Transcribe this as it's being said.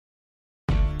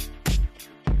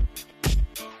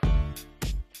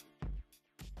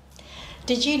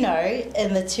Did you know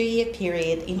in the 2-year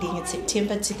period ending in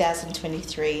September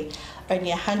 2023, only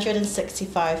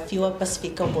 165 fewer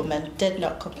Pasifika women did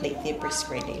not complete their breast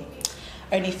screening?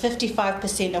 Only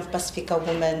 55% of Pasifika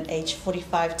women aged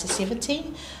 45 to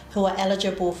 70 who are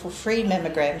eligible for free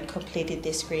mammogram completed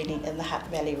their screening in the Hutt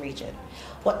Valley region.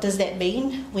 What does that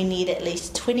mean? We need at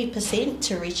least 20%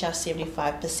 to reach our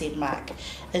 75% mark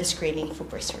in screening for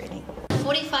breast screening.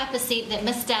 45% that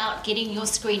missed out getting your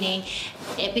screening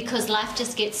because life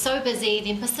just gets so busy,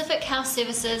 then Pacific Health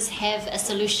Services have a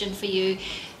solution for you.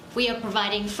 We are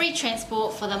providing free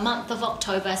transport for the month of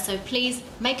October, so please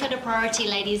make it a priority,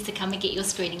 ladies, to come and get your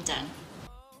screening done.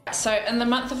 So in the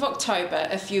month of October,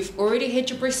 if you've already had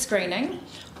your breast screening,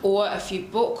 or if you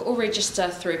book or register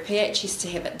through PHS to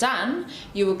have it done,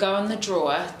 you will go in the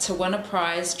draw to win a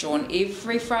prize drawn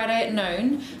every Friday at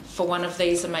noon for one of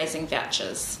these amazing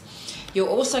vouchers. You'll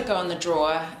also go in the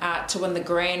draw to win the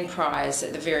grand prize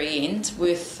at the very end,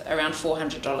 worth around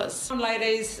 $400.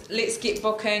 Ladies, let's get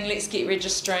booking, let's get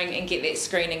registering and get that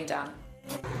screening done.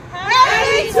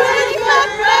 Happy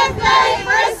 25th birthday,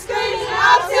 breast screening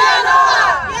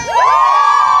Aotearoa!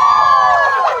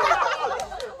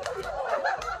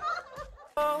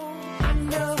 I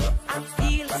know I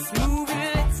feel it's moving.